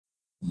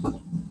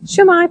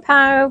Shwmae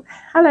pawb.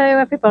 Hello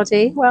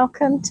everybody,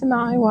 welcome to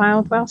my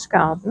wild Welsh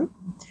garden.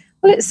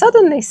 Well, it's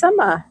suddenly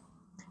summer.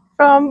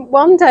 From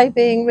one day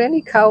being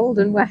really cold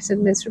and wet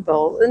and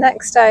miserable, the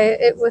next day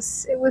it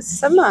was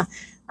summer,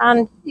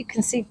 and you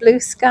can see blue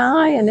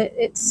sky and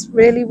it's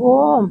really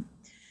warm.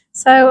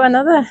 So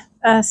another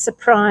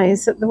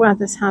surprise that the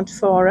weather's had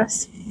for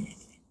us.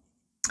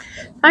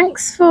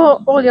 Thanks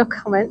for all your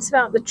comments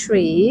about the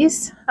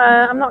trees.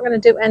 I'm not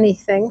going to do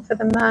anything for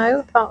them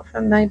now, apart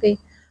from maybe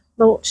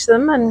mulch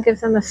them and give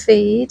them a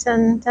feed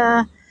and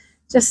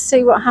just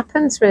see what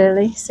happens,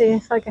 really. See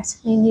if I get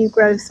any new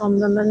growth on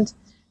them, and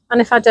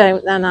if I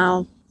don't, then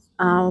I'll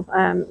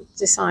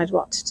decide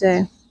what to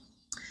do.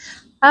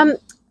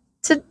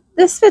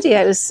 This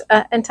video is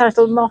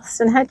entitled Moths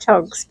and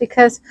Hedgehogs,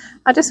 because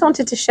I just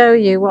wanted to show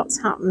you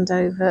what's happened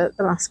over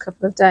the last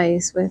couple of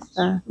days with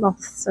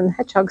moths and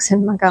hedgehogs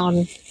in my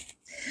garden.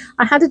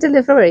 I had a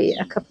delivery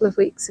a couple of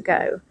weeks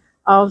ago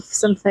of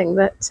something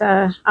that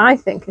I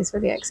think is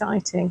really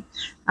exciting,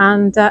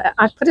 and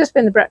I put it up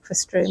in the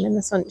breakfast room in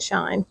the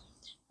sunshine,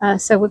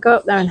 so we'll go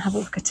up there and have a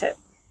look at it.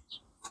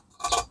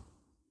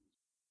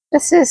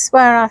 This is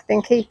where I've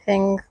been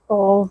keeping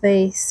all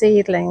the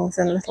seedlings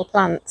and little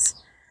plants,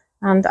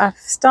 and I've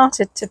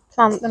started to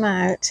plant them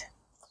out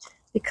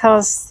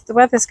because the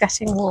weather's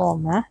getting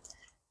warmer,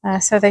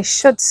 so they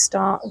should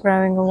start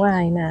growing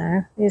away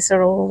now. These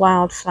are all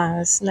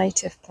wildflowers,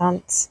 native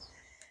plants,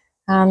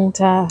 and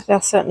they'll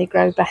certainly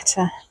grow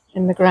better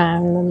in the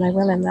ground than they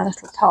will in their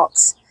little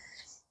pots.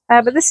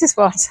 But this is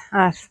what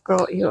I've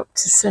brought you up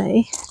to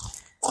see.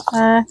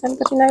 Does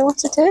anybody know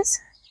what it is?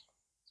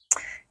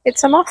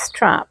 It's a moth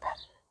trap.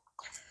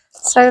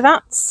 So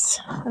that's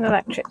an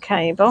electric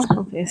cable,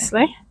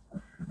 obviously.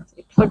 So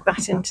you plug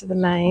that into the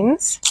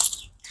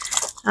mains,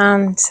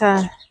 and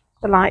the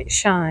light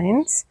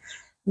shines,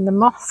 and the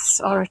moths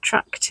are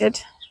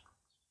attracted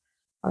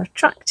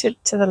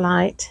to the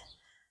light,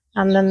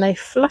 and then they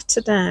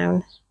flutter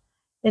down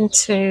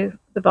into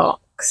the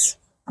box.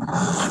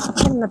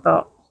 In the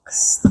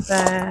box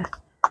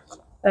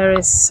there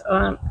is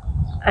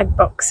egg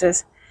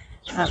boxes.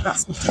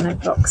 That's not an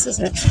egg box, is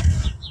it?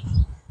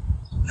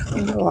 I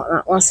don't know what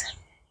that was.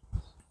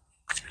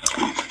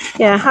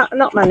 Yeah,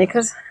 not many,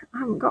 because I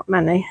haven't got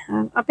many.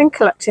 I've been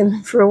collecting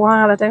them for a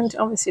while. I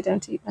obviously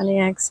don't eat many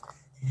eggs.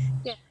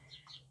 Yeah.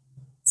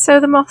 So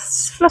the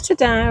moths flutter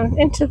down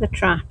into the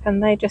trap,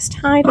 and they just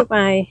hide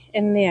away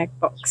in the egg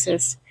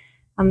boxes.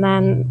 And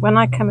then when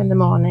I come in the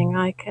morning,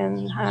 I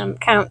can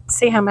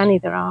see how many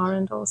there are,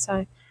 and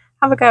also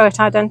have a go at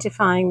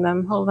identifying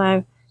them,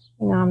 although,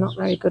 I'm not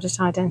very good at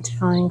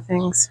identifying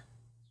things.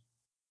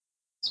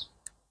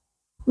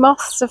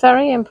 Moths are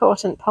very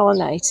important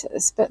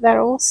pollinators, but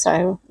they're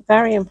also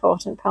very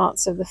important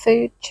parts of the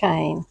food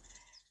chain.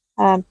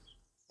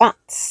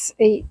 Bats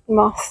eat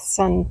moths,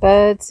 and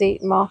birds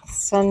eat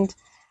moths, and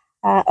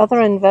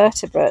other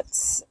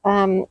invertebrates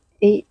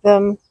eat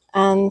them,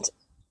 and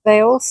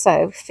they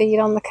also feed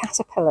on the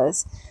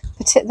caterpillars.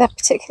 They're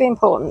particularly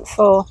important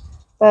for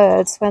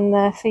birds when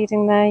they're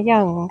feeding their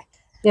young.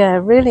 Yeah,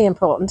 really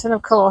important. And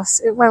of course,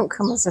 it won't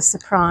come as a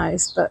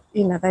surprise, but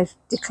they've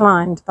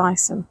declined by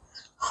some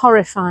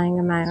horrifying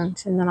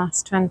amount in the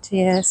last 20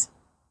 years.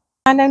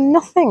 I know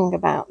nothing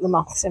about the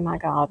moths in my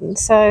garden,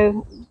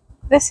 so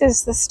this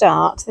is the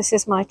start. This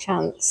is my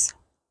chance.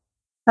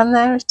 And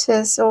there it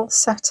is, all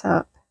set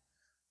up.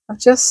 I've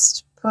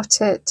just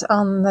put it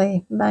on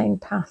the main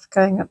path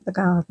going up the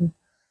garden.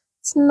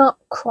 It's not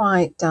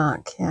quite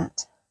dark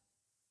yet,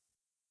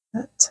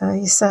 but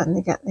you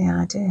certainly get the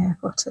idea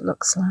of what it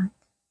looks like.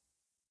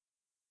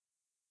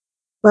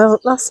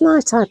 Well, last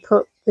night I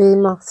put the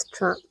moth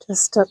trap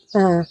just up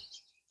there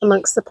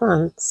amongst the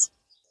plants,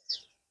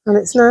 and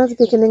it's now the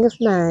beginning of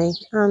May,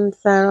 and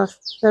there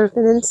have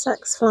been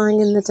insects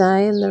flying in the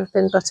day, and there have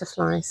been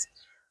butterflies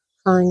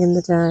flying in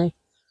the day,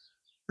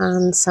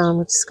 and so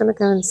I'm just going to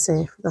go and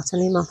see if we got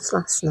any moths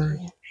last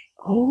night.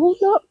 Oh,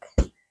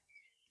 look!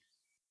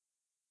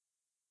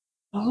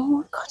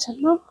 Oh, I got a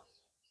moth.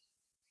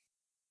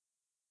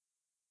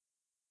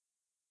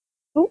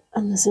 Oh,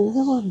 and there's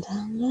another one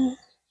down there.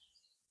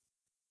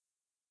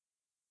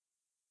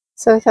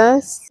 So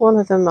there's one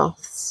of the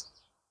moths.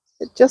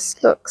 It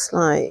just looks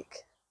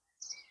like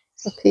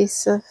a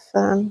piece of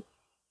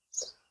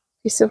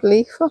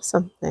leaf or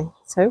something.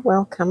 So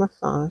well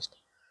camouflaged.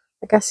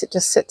 I guess it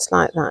just sits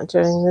like that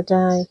during the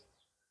day.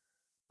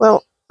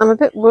 Well, I'm a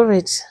bit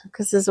worried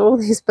because there's all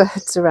these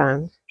birds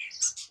around,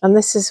 and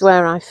this is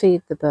where I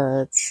feed the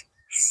birds.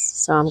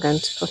 So I'm going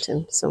to put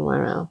him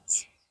somewhere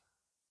else.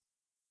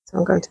 So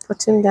I'm going to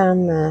put him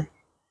down there,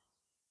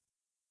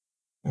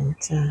 and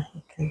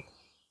he can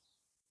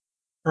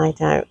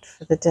hide out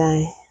for the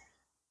day.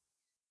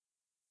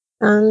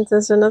 And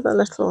there's another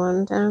little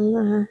one down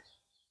there.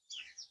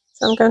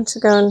 So I'm going to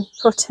go and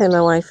put him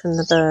away from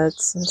the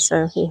birds, and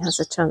so he has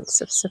a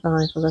chance of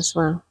survival as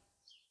well.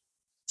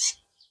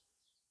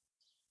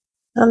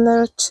 And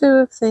there are two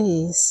of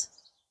these.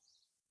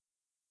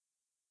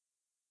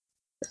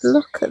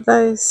 Look at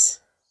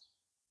those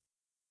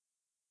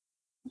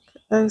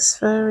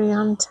furry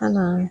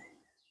antennae.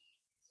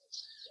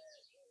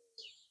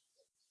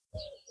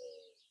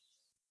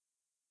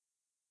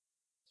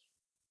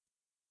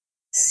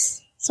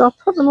 So I'll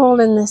put them all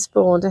in this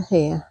border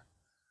here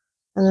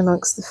and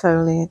amongst the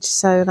foliage.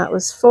 So that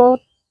was four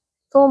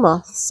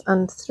moths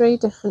and 3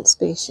 different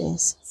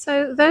species.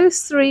 So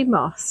those 3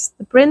 moths,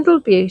 the brindle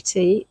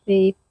beauty,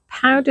 the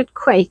powdered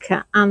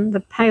quaker and the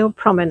pale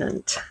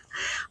prominent,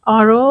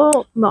 are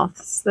all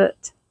moths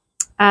that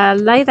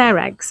lay their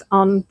eggs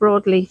on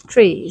broadleaf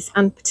trees,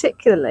 and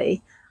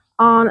particularly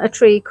on a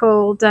tree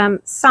called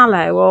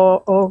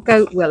sallow or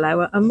goat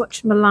willow, a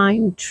much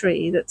maligned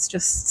tree that's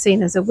just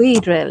seen as a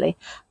weed really.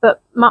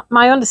 But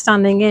my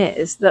understanding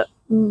is that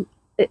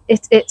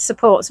it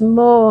supports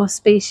more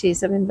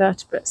species of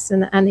invertebrates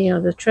than any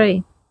other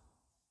tree.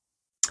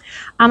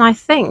 And I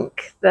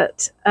think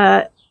that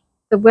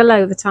the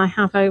willow that I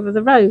have over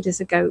the road is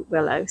a goat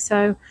willow.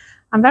 So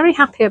I'm very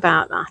happy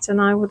about that,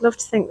 and I would love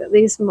to think that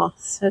these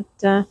moths had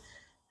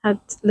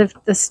lived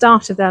the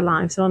start of their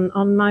lives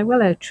on my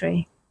willow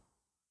tree.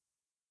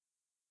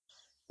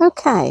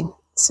 Okay,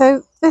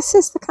 so this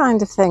is the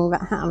kind of thing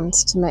that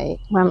happens to me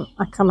when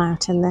I come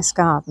out in this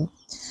garden.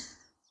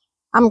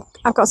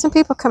 I've got some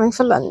people coming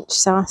for lunch,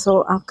 so I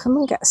thought I'll come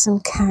and get some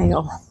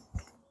kale.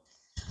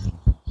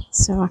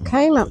 So I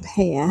came up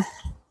here,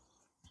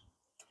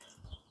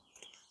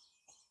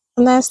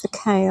 and there's the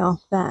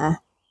kale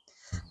there.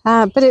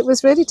 But it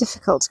was really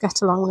difficult to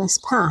get along this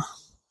path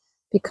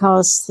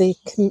because there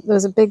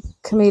was a big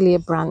camellia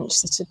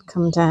branch that had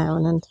come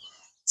down and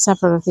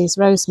several of these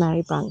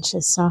rosemary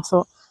branches. So I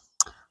thought,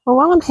 well,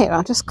 while I'm here,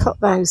 I'll just cut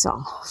those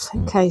off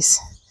in case,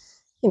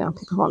 you know,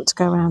 people want to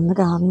go around the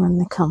garden when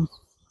they come.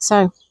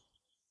 So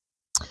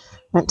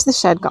went to the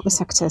shed, got my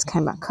secateurs,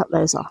 came back, cut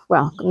those off.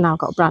 Well, now I've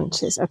got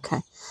branches. Okay.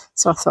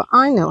 So I thought,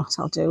 I know what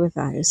I'll do with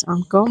those.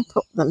 I'll go and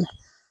put them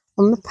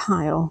on the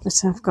pile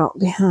that I've got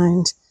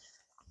behind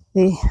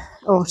the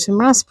autumn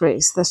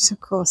raspberries that,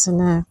 of course, are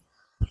now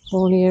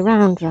all year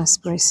round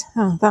raspberries.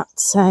 Oh,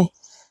 that's a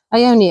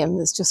Ionium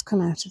that's just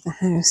come out of the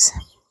house.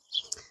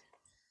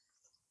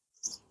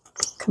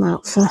 Come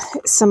out for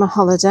its summer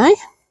holiday.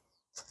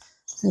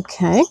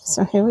 Okay,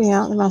 so here we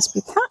are at the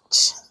raspberry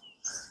patch.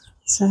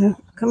 So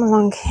come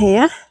along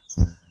here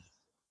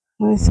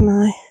with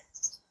my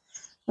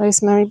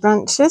rosemary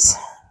branches,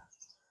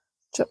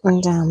 drop them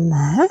down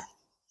there.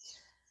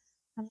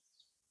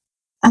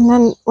 And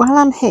then while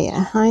I'm here,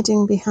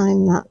 hiding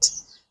behind that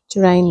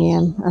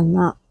geranium and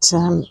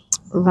that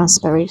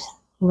raspberry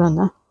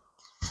runner,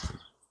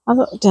 I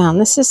looked down.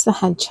 This is the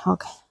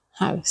hedgehog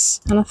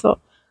house, and I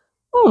thought,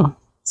 oh,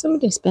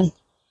 somebody's been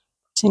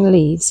putting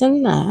leaves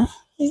in there.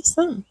 Who's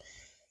that?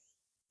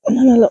 And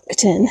then I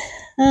looked in,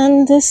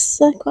 and there's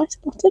quite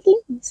a lot of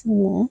leaves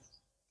in there.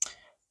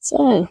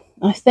 So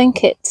I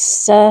think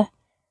it's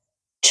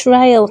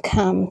trail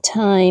cam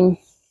time.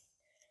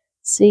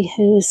 See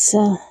who's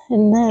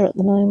in there at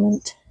the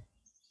moment.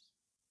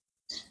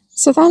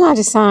 So then I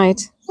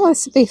decide, well,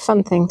 this would be a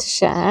fun thing to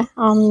share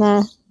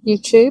on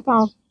YouTube.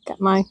 I'll get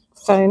my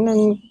phone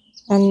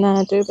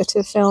and do a bit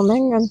of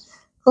filming. And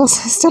of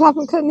course, I still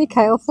haven't cut any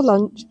kale for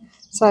lunch.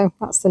 So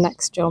that's the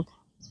next job.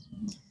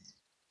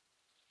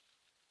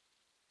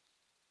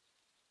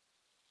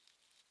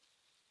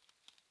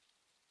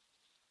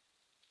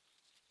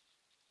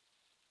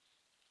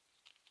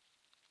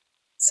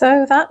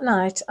 So that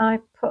night I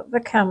put the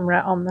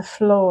camera on the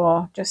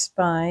floor just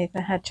by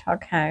the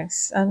hedgehog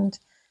house, and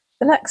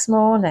the next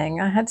morning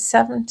I had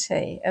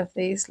 70 of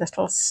these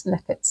little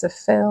snippets of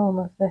film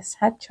of this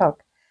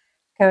hedgehog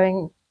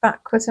going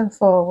backwards and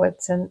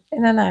forwards and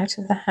in and out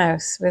of the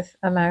house with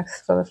a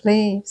mouthful of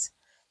leaves.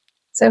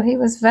 So he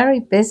was very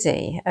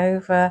busy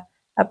over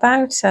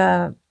about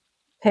a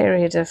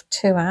period of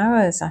 2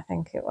 hours, I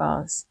think it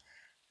was.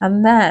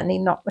 And then he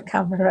knocked the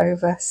camera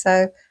over.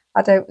 So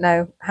I don't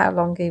know how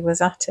long he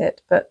was at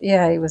it, but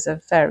yeah, he was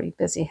a very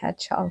busy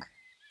hedgehog.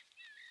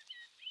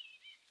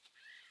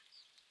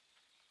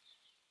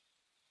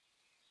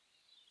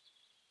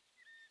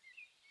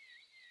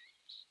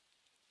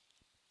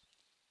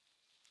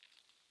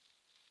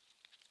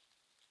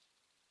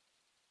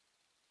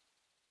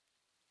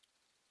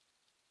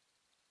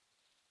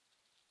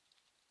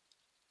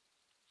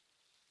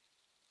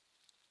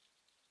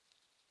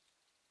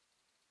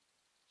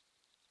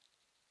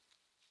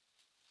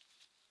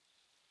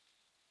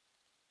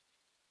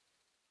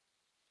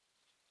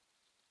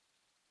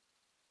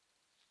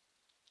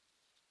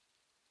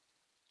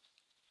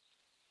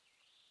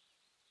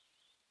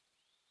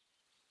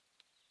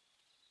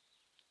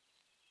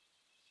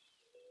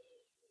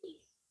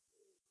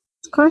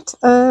 It's quite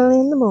early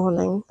in the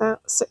morning,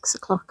 about 6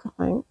 o'clock,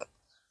 I think.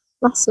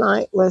 Last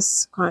night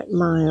was quite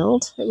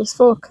mild. It was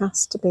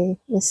forecast to be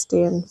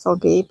misty and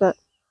foggy, but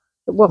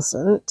it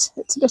wasn't.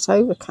 It's a bit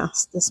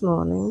overcast this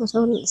morning, but I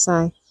wouldn't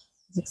say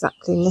it's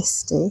exactly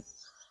misty.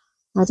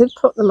 I did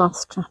put the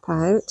moth trap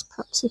out.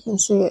 Perhaps you can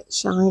see it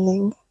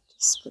shining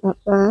just up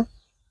there.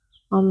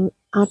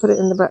 I put it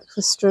in the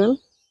breakfast room.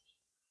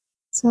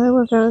 So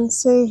we'll go and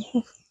see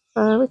if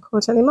we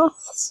caught any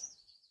moths.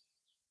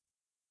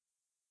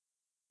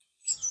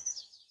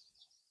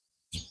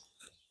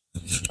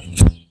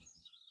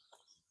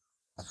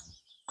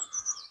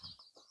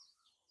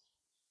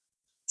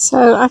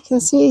 So I can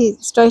see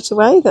straight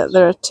away that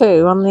there are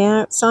two on the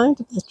outside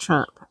of the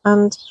trap,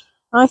 and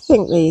I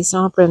think these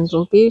are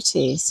brindle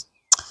beauties.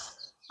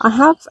 I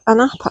have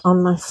an app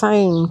on my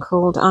phone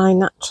called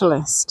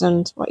iNaturalist,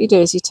 and what you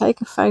do is you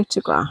take a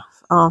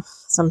photograph of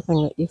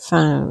something that you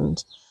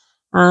found,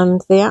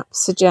 and the app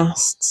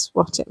suggests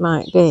what it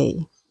might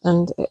be.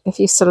 And if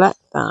you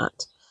select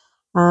that,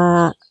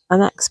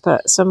 an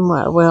expert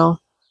somewhere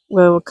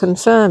will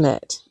confirm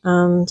it.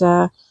 And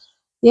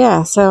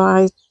yeah, so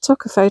I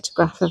took a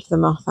photograph of the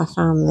moth I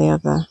found the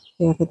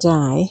other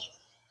day,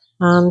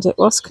 and it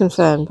was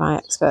confirmed by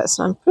experts.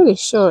 And I'm pretty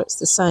sure it's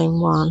the same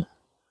one.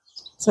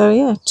 So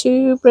yeah,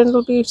 two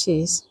brindle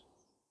beauties.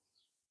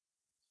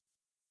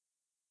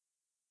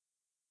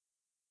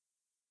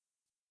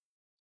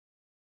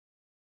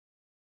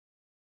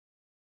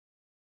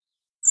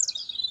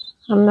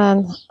 And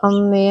then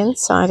on the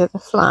inside of the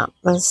flap,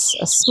 there's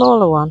a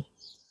smaller one.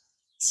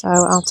 So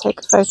I'll take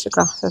a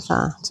photograph of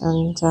that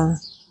and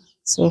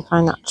see if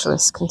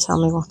iNaturalist can tell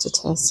me what it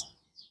is.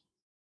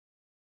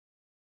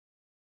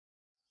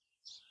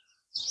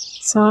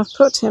 So I've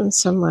put him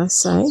somewhere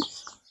safe.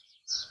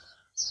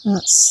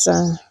 That's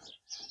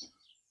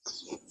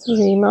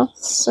 3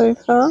 moths so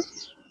far.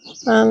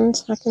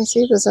 And I can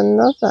see there's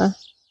another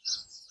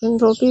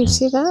brindle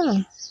beauty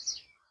there.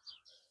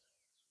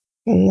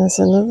 And there's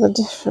another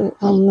different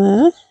one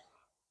there.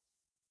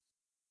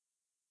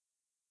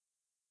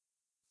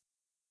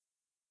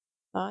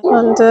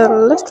 And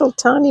a little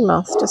tiny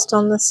moth just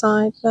on the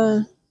side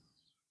there.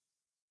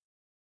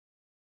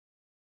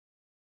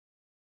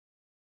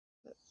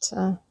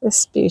 But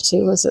this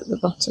beauty was at the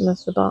bottom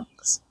of the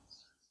box.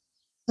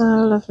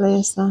 How lovely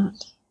is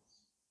that?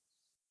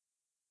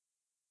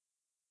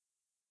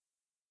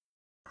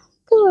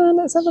 Come on,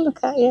 let's have a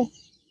look at you.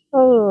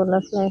 Oh,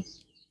 lovely.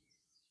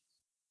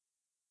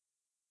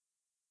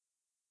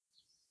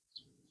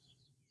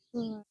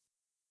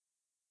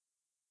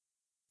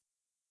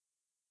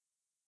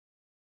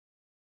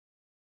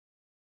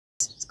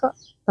 It's got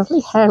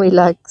lovely hairy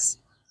legs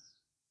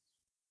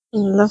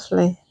and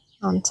lovely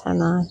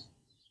antennae.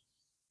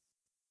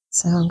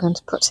 So I'm going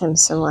to put him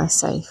somewhere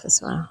safe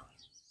as well.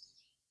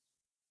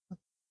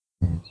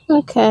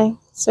 Okay,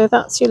 so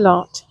that's your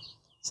lot.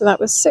 So that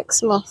was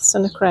 6 moths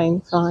and a crane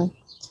fly,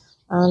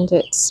 and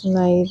it's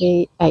May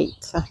the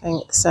 8th, I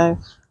think. So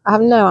I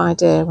have no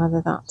idea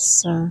whether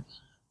that's a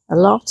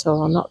lot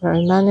or not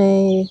very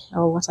many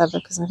or whatever,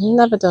 because I've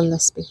never done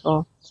this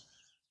before.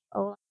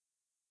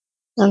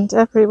 And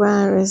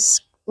everywhere is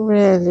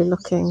really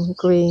looking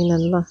green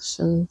and lush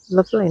and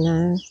lovely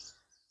now.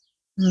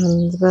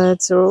 And the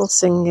birds are all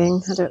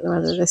singing. I don't know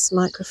whether this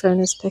microphone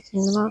is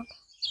picking them up.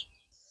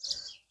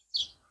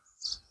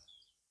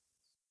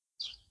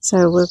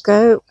 So we'll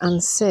go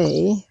and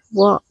see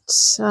what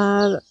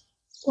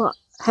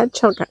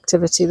hedgehog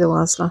activity there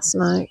was last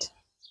night.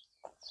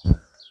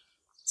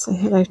 Say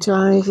hello to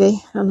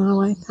Ivy on our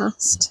way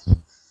past.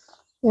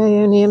 The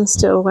Ionium's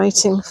still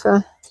waiting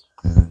for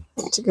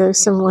it to go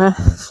somewhere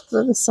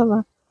for the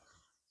summer.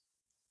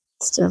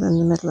 Still in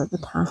the middle of the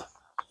path.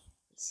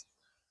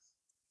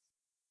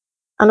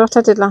 And what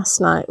I did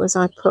last night was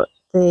I put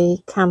the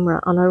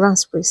camera on a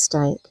raspberry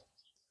stake.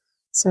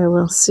 So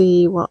we'll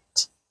see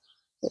what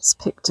it's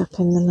picked up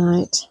in the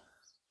night.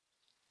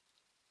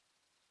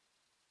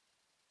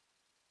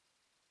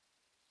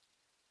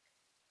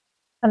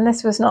 And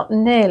this was not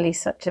nearly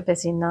such a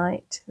busy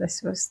night.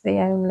 This was the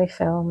only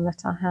film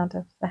that I had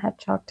of the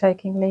hedgehog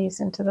taking leaves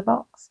into the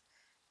box.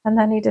 And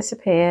then he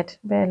disappeared,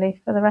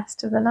 really, for the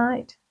rest of the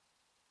night.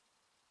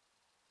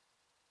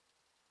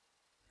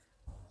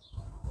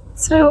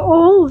 So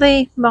all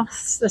the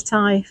moths that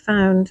I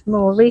found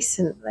more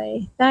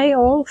recently, they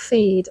all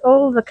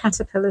the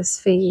caterpillars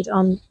feed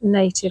on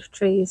native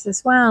trees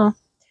as well.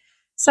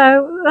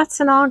 So that's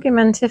an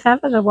argument, if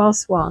ever there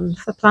was one,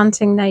 for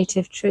planting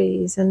native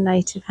trees and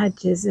native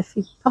hedges if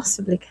you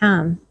possibly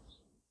can.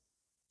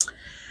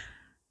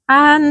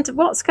 And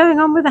what's going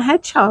on with the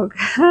hedgehog?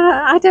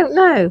 I don't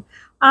know.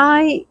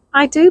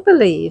 I do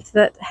believe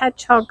that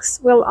hedgehogs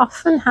will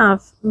often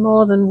have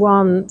more than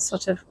one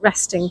sort of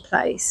resting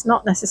place,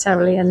 not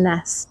necessarily a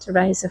nest to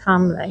raise a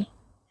family,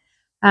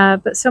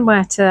 but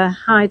somewhere to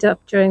hide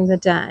up during the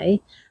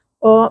day,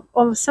 or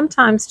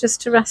sometimes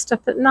just to rest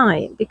up at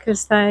night,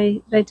 because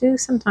they do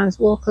sometimes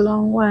walk a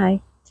long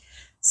way.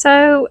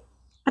 So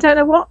I don't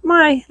know what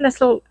my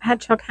little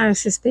hedgehog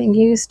house is being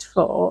used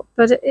for,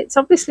 but it's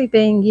obviously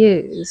being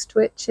used,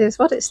 which is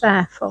what it's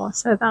there for.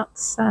 So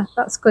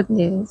that's good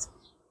news.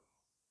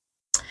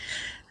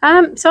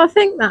 So I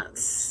think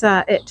that's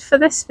it for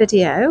this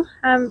video.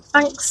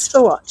 Thanks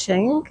for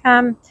watching.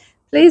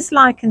 Please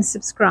like and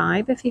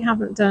subscribe if you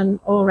haven't done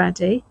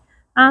already,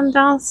 and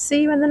I'll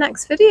see you in the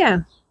next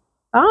video.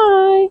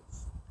 Bye.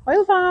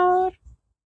 Hwyl fawr.